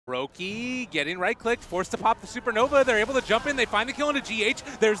Roki getting right-clicked, forced to pop the Supernova. They're able to jump in. They find the kill into GH.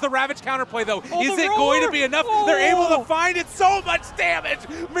 There's the Ravage counterplay, though. Is it going to be enough? They're able to find it. So much damage.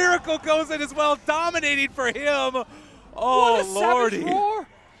 Miracle goes in as well, dominating for him. Oh, lordy.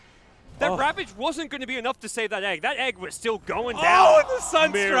 That Ravage wasn't going to be enough to save that egg. That egg was still going down. Oh, and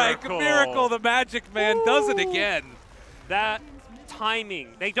the Sunstrike. Miracle, the Magic Man, does it again. That timing.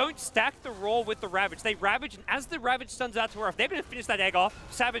 They don't stack the roll with the Ravage. They Ravage, and as the Ravage stuns out to Earth, they're going to finish that egg off.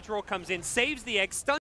 Savage Roar comes in, saves the egg, stuns